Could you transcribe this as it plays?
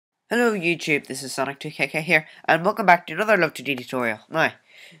Hello YouTube, this is Sonic2KK here, and welcome back to another Love2d tutorial. Now,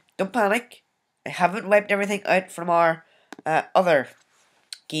 don't panic, I haven't wiped everything out from our other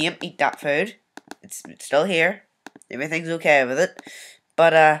game, Eat That Food. It's still here, everything's okay with it,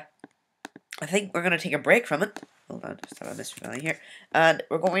 but I think we're going to take a break from it. Hold on, just on this file here, and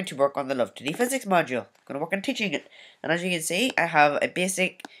we're going to work on the Love2d physics module. I'm going to work on teaching it, and as you can see, I have a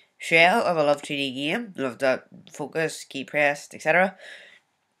basic shell of a Love2d game, Love.focus, key pressed, etc.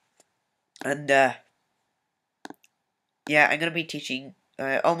 And yeah, I'm going to be teaching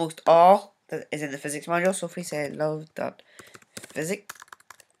almost all that is in the physics module. So if we say love.physics,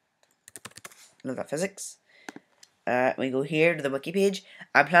 we go here to the wiki page.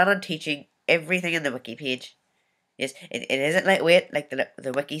 I plan on teaching everything in the wiki page. Yes, it isn't lightweight like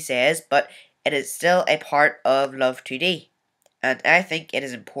the wiki says, but it is still a part of Love2d. And I think it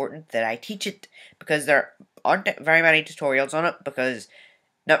is important that I teach it because there aren't very many tutorials on it because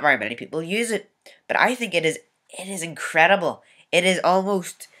not very many people use it. But I think it is incredible. It is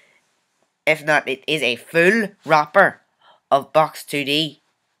almost, if not, it is a full wrapper of Box2D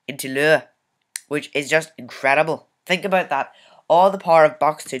into LÖVE, which is just incredible. Think about that. All the power of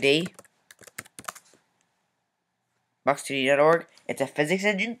Box2D, Box2D.org. It's a physics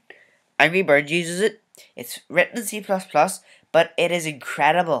engine. Angry Bird uses it. It's written in C++, but it is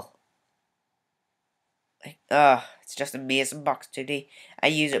incredible. It's just amazing, Box2D. I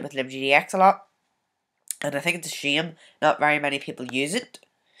use it with libgdx a lot, and I think it's a shame not very many people use it.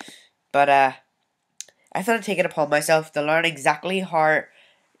 But I thought I'd take it upon myself to learn exactly how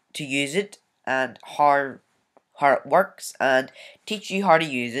to use it and how it works, and teach you how to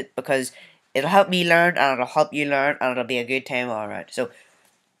use it, because it'll help me learn and it'll help you learn and it'll be a good time all around. So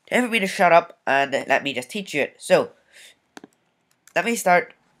time for me to shut up and let me just teach you it. So let me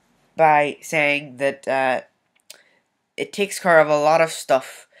start by saying that it takes care of a lot of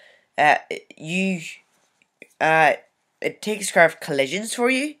stuff. It takes care of collisions for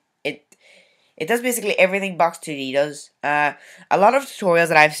you. It does basically everything Box2D does. A lot of tutorials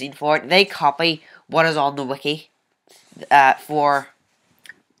that I've seen for it, they copy what is on the wiki for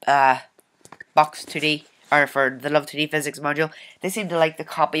Box2D, or for the Love2d physics module. They seem to like to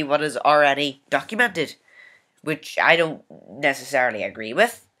copy what is already documented, which I don't necessarily agree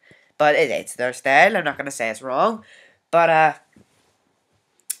with, but it's their style. I'm not going to say it's wrong, but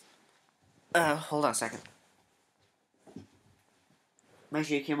hold on a second. My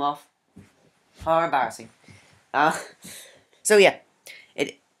shoe came off. How embarrassing. So yeah,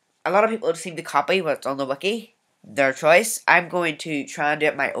 a lot of people seem to copy what's on the wiki. Their choice. I'm going to try and do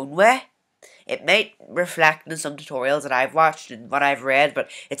it my own way. It might reflect in some tutorials that I've watched and what I've read,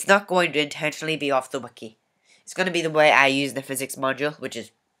 but it's not going to intentionally be off the wiki. It's going to be the way I use the physics module, which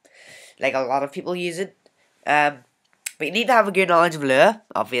is like a lot of people use it. But you need to have a good knowledge of LÖVE,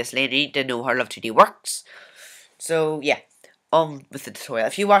 obviously. You need to know how Love2d works. So yeah, on with the tutorial.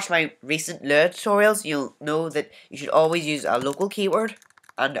 If you watch my recent LÖVE tutorials, you'll know that you should always use a local keyword.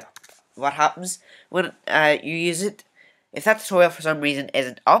 And what happens when you use it, if that tutorial for some reason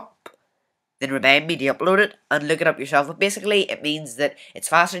isn't up, then remind me to upload it and look it up yourself. But basically, it means that it's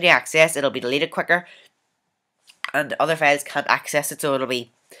faster to access, it'll be deleted quicker, and other files can't access it, so it'll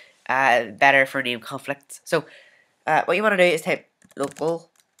be better for name conflicts. So what you want to do is type local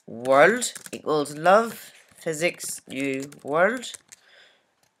world equals love physics new world,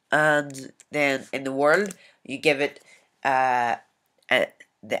 and then in the world you give it the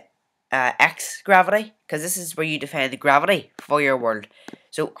x gravity, because this is where you define the gravity for your world.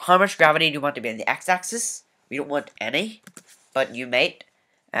 So how much gravity do you want to be on the x-axis? We don't want any, but you might.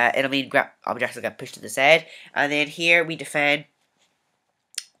 It'll mean objects will get pushed to the side. And then here we define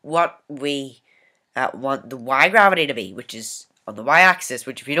what we want the y gravity to be, which is on the y-axis,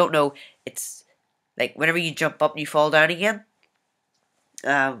 which if you don't know, it's like whenever you jump up and you fall down again.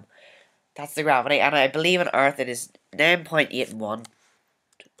 That's the gravity, and I believe on Earth it is 9.81.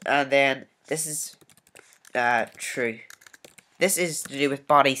 And then this is true. This is to do with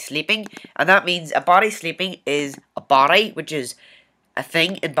body sleeping, and that means a body sleeping is a body, which is a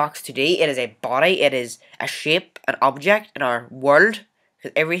thing in Box2D. It is a body, it is a shape, an object in our world,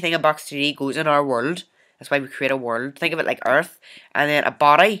 because everything in Box2D goes in our world. That's why we create a world. Think of it like Earth. And then a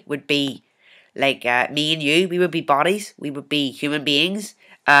body would be like me and you. We would be bodies. We would be human beings.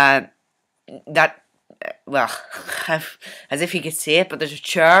 Well, as if you could see it, but there's a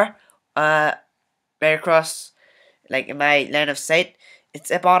chair right across, like in my line of sight. It's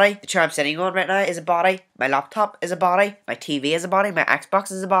a body. The chair I'm sitting on right now is a body. My laptop is a body. My TV is a body. My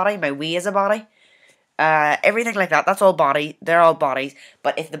Xbox is a body. My Wii is a body. Everything like that. That's all body. They're all bodies.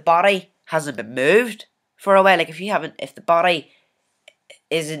 But if the body hasn't been moved for a while, like if the body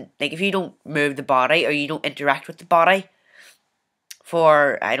isn't, like, if you don't move the body or you don't interact with the body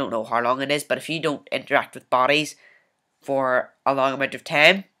for, I don't know how long it is, but if you don't interact with bodies for a long amount of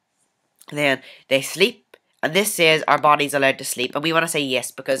time, then they sleep. And this says our body's allowed to sleep, and we want to say yes,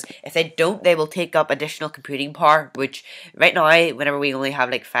 because if they don't, they will take up additional computing power, which right now, whenever we only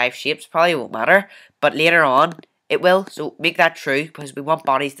have like 5 shapes, probably won't matter, but later on, it will. So make that true, because we want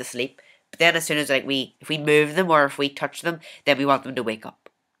bodies to sleep. But then as soon as like if we move them or if we touch them, then we want them to wake up.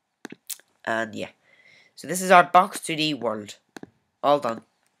 And yeah, so this is our Box2D world, all done.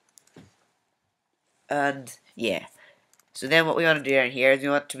 And yeah, so then what we want to do down here is we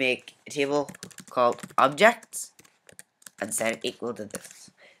want to make a table called objects and set it equal to this.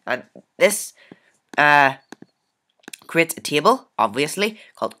 And this creates a table, obviously,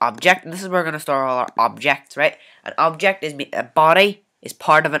 called object. And this is where we're going to store all our objects, right? An object is a body is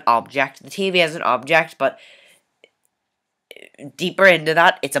part of an object. The TV is an object, but deeper into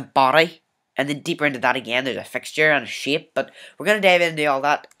that, it's a body. And then deeper into that again, there's a fixture and a shape. But we're going to dive into all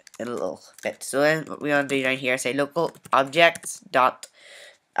that in a little bit. So then what we want to do down here, say local objects dot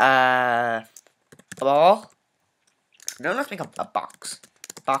ball. Now let's make a box.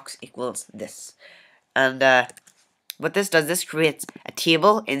 Box equals this. And what this does, this creates a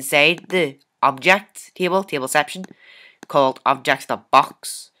table inside the object tableception, called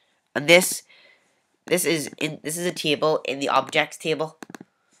objects.box. And this is a table in the objects table.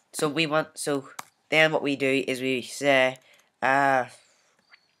 So then what we do is we say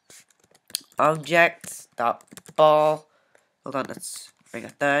objects.ball. Hold on, let's bring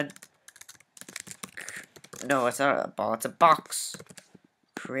it down. No, it's not a ball, it's a box.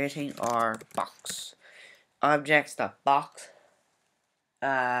 Creating our box. Objects.box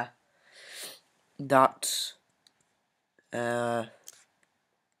dot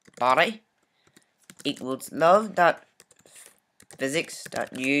body equals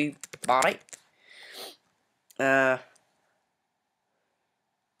love.physics.new body.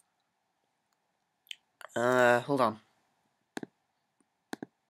 Hold on.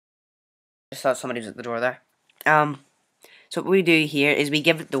 Just thought somebody was at the door there. So what we do here is we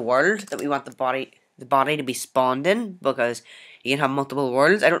give it the world that we want the body to be spawned in, because you can have multiple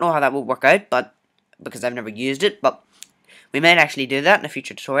worlds. I don't know how that will work out, but because I've never used it, but we might actually do that in a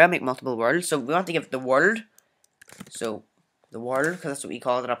future tutorial, make multiple worlds. So we want to give it the world. So the world, because that's what we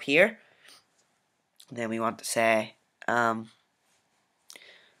called it up here. And then we want to say the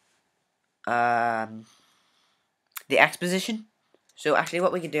X position. So actually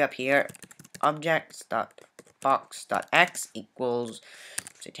what we can do up here, objects.box.x equals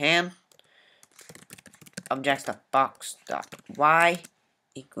say 10. Objects.box.y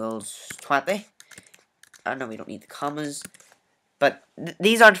equals 20. I know we don't need the commas, but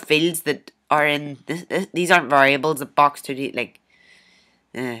these aren't fields that are in these aren't variables that Box2d like.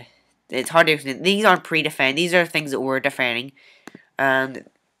 It's hard to explain. These aren't predefined. These are things that we're defining, and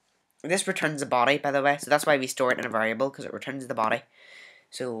this returns the body, by the way. So that's why we store it in a variable, because it returns the body.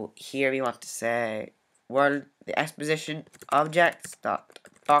 So here we want to say world the X position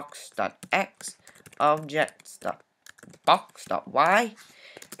objects.box.x objects.box.y,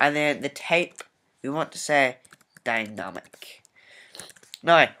 and then the type we want to say dynamic.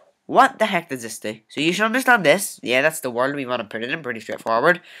 Now, what the heck does this do? So you should understand this. Yeah, that's the world we want to put it in. Pretty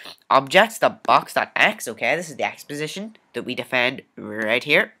straightforward. Objects.box.x. Okay, this is the X position that we defined right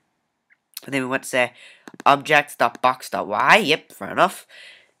here. And then we want to say objects.box.y. Yep, fair enough.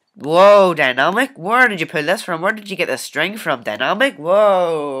 Whoa, dynamic. Where did you pull this from? Where did you get this string from? Dynamic.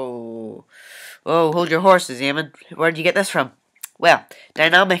 Whoa. Whoa, hold your horses, Eamon. Where did you get this from? Well,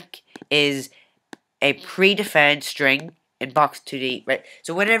 dynamic is a predefined string in Box2d, right?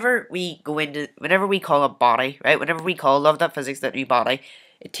 So whenever we call a body, right? Whenever we call love.physics.new body,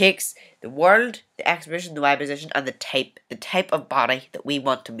 it takes the world, the X position, the Y position, and the type of body that we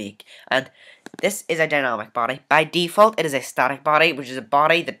want to make. And this is a dynamic body. By default, it is a static body, which is a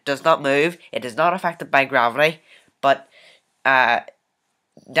body that does not move. It is not affected by gravity, but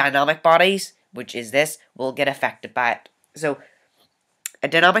dynamic bodies, which is this, will get affected by it. So a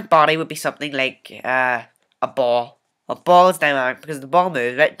dynamic body would be something like a ball. A ball is dynamic because the ball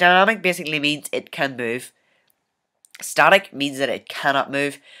moves, right? Dynamic basically means it can move. Static means that it cannot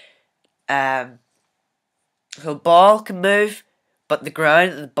move. So ball can move, but the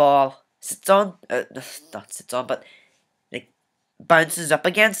ground that the ball sits on, not sits on, but like bounces up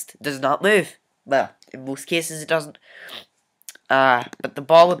against, does not move. Well, in most cases it doesn't. But the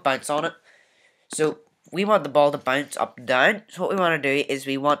ball would bounce on it. So we want the ball to bounce up and down. So what we want to do is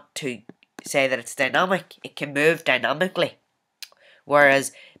we want to say that it's dynamic. It can move dynamically.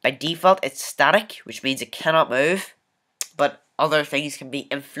 Whereas by default it's static, which means it cannot move. But other things can be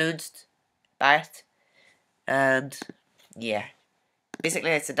influenced by it. And yeah,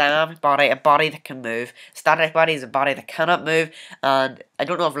 basically it's a dynamic body, a body that can move. Static body is a body that cannot move, and I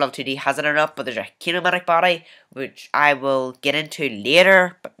don't know if Love2d has it or not, but there's a kinematic body, which I will get into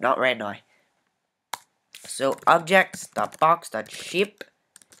later, but not right now. So objects.box.shape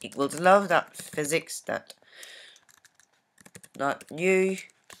equals love.physics.new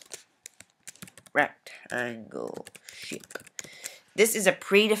rectangle shape. This is a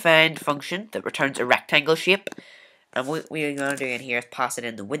predefined function that returns a rectangle shape. And what we're going to do in here is pass it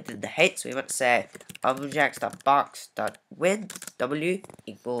in the width and the height. So we want to say objects.box.width w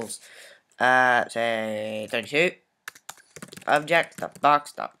equals say 32.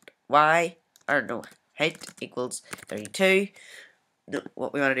 Objects.box.y height equals 32.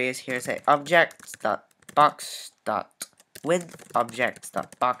 What we want to do is here say objects.box.width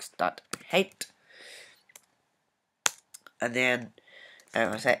objects.box.height, and then I'm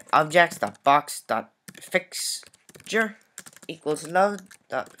going to say objects.box.fixture equals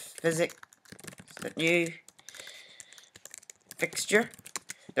love.physics.new fixture.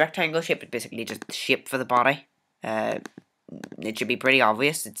 The rectangle shape is basically just the shape for the body. It should be pretty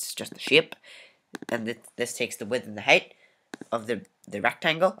obvious. It's just the shape, and this takes the width and the height of the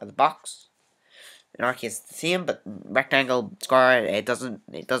rectangle or the box. In our case, it's the same, but rectangle, square, it doesn't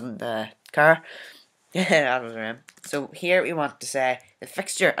care. That was around. So here we want to say the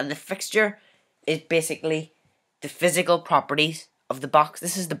fixture, and the fixture is basically the physical properties of the box.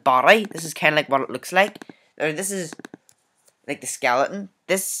 This is the body. This is kind of like what it looks like. Or this is like the skeleton.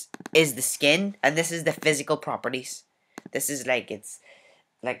 This is the skin, and this is the physical properties. This is like, it's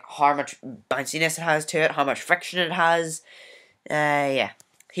like how much bounciness it has to it, how much friction it has. Yeah.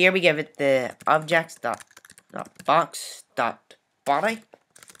 Here we give it the objects.box.body,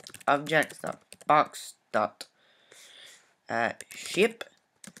 objects.box.shape,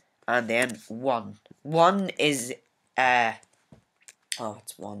 and then 1. 1 is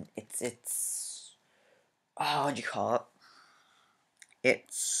it's 1. It's what do you call it?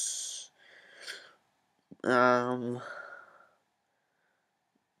 It's not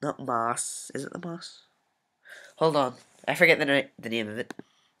mass. Is it the mass? Hold on, I forget the name of it.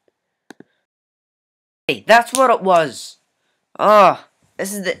 Hey, that's what it was. Oh,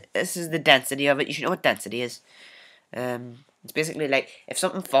 this is the density of it. You should know what density is. It's basically like if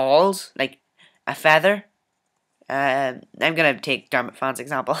something falls, like a feather. I'm gonna take Dermot Fan's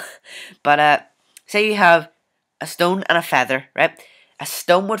example, but say you have a stone and a feather, right? A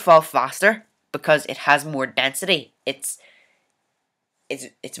stone would fall faster because it has more density. It's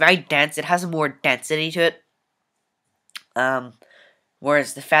very dense. It has more density to it.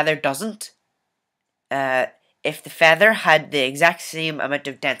 Whereas the feather doesn't. If the feather had the exact same amount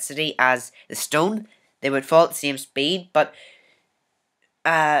of density as the stone, they would fall at the same speed, but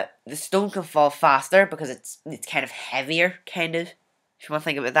the stone can fall faster because it's kind of heavier, kind of. If you want to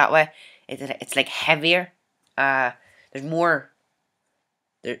think of it that way, it's like heavier. There's more.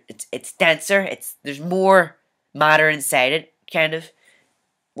 It's denser. There's more matter inside it, kind of.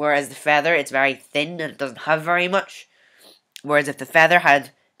 Whereas the feather, it's very thin and it doesn't have very much. Whereas if the feather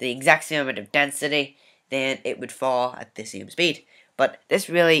had the exact same amount of density, then it would fall at the same speed. But this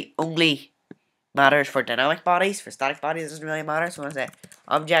really only matters for dynamic bodies. For static bodies, it doesn't really matter. So I want to say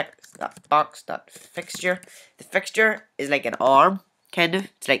objects.box.fixture. The fixture is like an arm, kind of.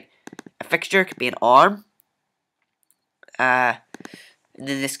 It's like a fixture could be an arm. And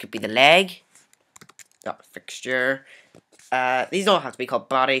then this could be the leg. Fixture. These don't have to be called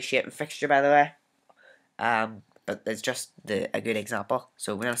body, shape, and fixture, by the way. But it's just a good example.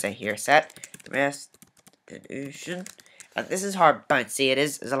 So we're gonna say here set restitution, and this is how bouncy it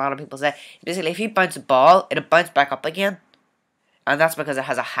is, as a lot of people say. Basically, if you bounce a ball, it'll bounce back up again, and that's because it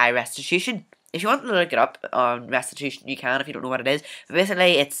has a high restitution. If you want to look it up on restitution, you can if you don't know what it is. But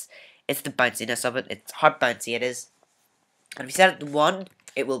basically, it's the bounciness of it. It's how bouncy it is. And if you set it to 1,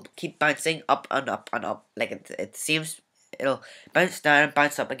 it will keep bouncing up and up and up. Like it seems it'll bounce down and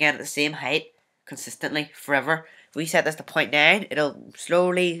bounce up again at the same height consistently forever. If we set this to 0.9, it'll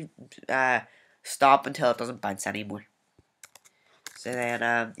slowly stop until it doesn't bounce anymore. So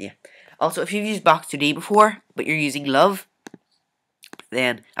then yeah. Also, if you've used Box2d before, but you're using Love,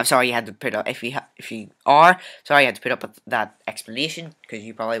 then I'm sorry you had to put up. If you are sorry you had to put up with that explanation, because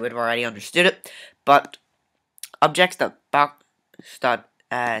you probably would have already understood it. But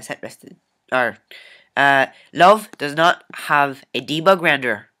objects.box.set rested or Love does not have a debug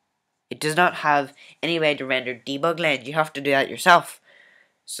renderer. It does not have any way to render debug lines. You have to do that yourself.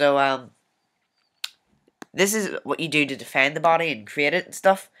 So this is what you do to define the body and create it and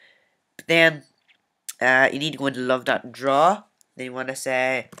stuff. But then you need to go into love.draw then you want to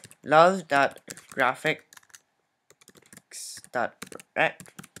say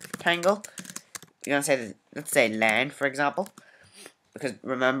love.graphics.rectangle. You're going to say, let's say line, for example. Because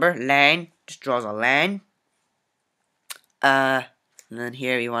remember, line just draws a line. And then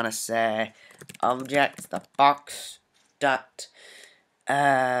here you want to say objects.box dot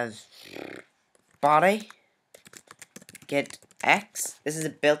body get x. This is a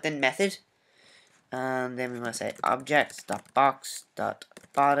built-in method. And then we want to say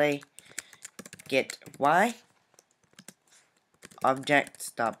objects.box.body get y.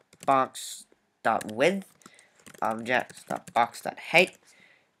 Objects.box.width. Objects.box.height.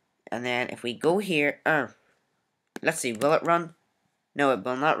 And then if we go here, let's see, will it run? No, it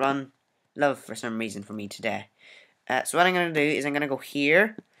will not run love for some reason for me today. So what I'm going to do is I'm going to go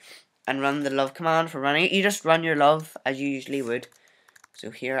here and run the love command for running it. You just run your love as you usually would.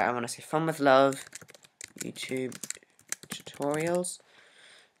 So here I want to say fun with love, YouTube tutorials,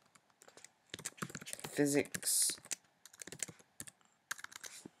 physics.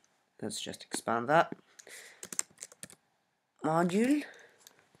 Let's just expand that. Module.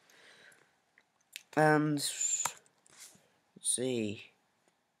 And let's see.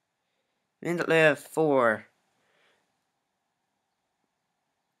 LÖVE 4.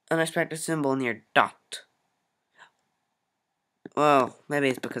 Unexpected symbol near dot. Well, maybe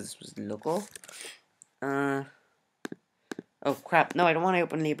it's because this was local. Oh crap, no, I don't want to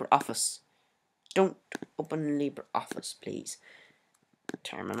open LibreOffice. Don't open LibreOffice, please.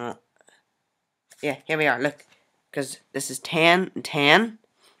 Terminal. Yeah, here we are, look. Because this is 10 and 10.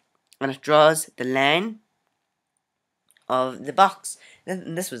 And it draws the line of the box.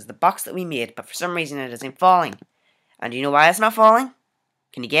 And this was the box that we made, but for some reason it isn't falling. And do you know why it's not falling?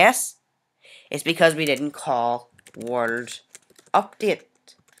 Can you guess? It's because we didn't call world update.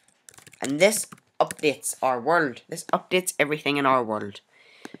 And this updates our world. This updates everything in our world.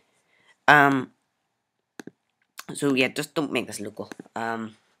 So yeah, just don't make this local.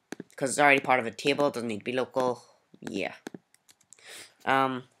 Because it's already part of a table, it doesn't need to be local. Yeah.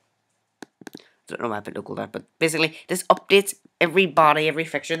 I don't know why I put local there, but basically this updates every body, every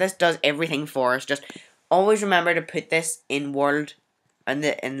fixture. This does everything for us. Just always remember to put this in world and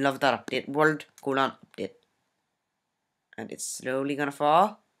in love.update world :update. And it's slowly gonna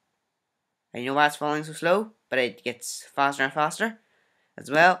fall. And you know why it's falling so slow? But it gets faster and faster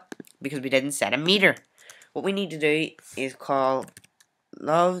as well, because we didn't set a meter. What we need to do is call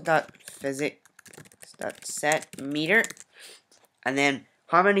love.physic.set meter, and then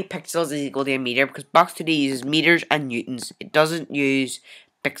how many pixels is equal to a meter, because Box2d uses meters and newtons. It doesn't use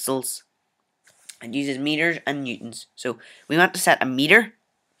pixels. It uses meters and newtons. So we want to set a meter,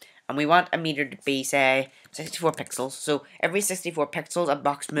 and we want a meter to be, say, 64 pixels. So every 64 pixels a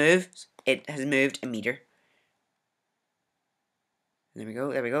box moves, it has moved a meter. There we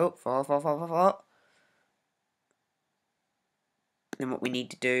go, there we go. Fall, fall, fall, fall, fall. Then what we need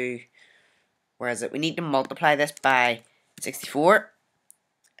to do, where is it? We need to multiply this by 64.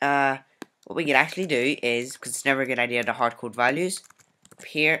 What we could actually do is, because it's never a good idea to hard code values, up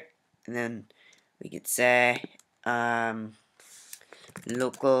here, and then we could say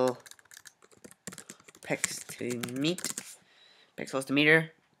local pixels to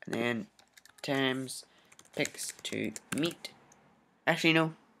meter, and then times pix to meet. Actually,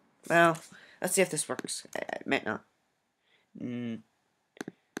 no. Well, let's see if this works. It might not.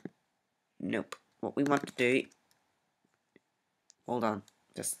 Nope. What we want to do. Hold on.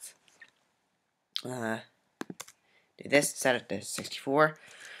 Just do this. Set it to 64.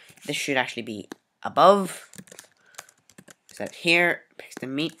 This should actually be above. Set here. Pix to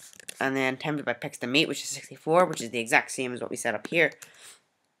meet. And then times it by pix to meet, which is 64, which is the exact same as what we set up here.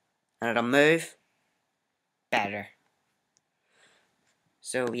 And it'll move better.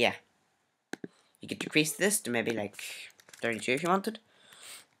 So yeah, you could decrease this to maybe like 32 if you wanted.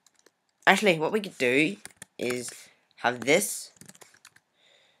 Actually, what we could do is have this,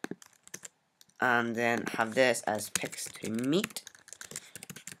 and then have this as pix to meet,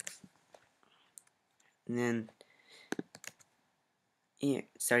 and then yeah,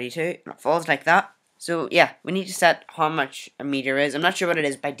 32. And it falls like that. So yeah, we need to set how much a meter is. I'm not sure what it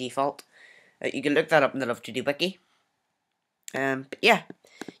is by default. You can look that up in the Love2d wiki. But yeah,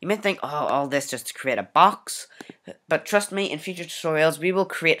 you may think, oh, all this just to create a box. But trust me, in future tutorials, we will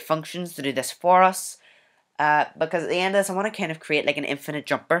create functions to do this for us. Because at the end of this, I want to kind of create like an infinite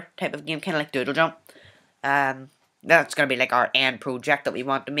jumper type of game, kind of like Doodle Jump. That's going to be like our end project that we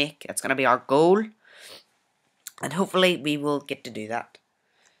want to make. That's going to be our goal. And hopefully we will get to do that.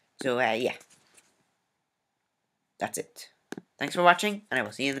 So, yeah. That's it. Thanks for watching, and I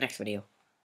will see you in the next video.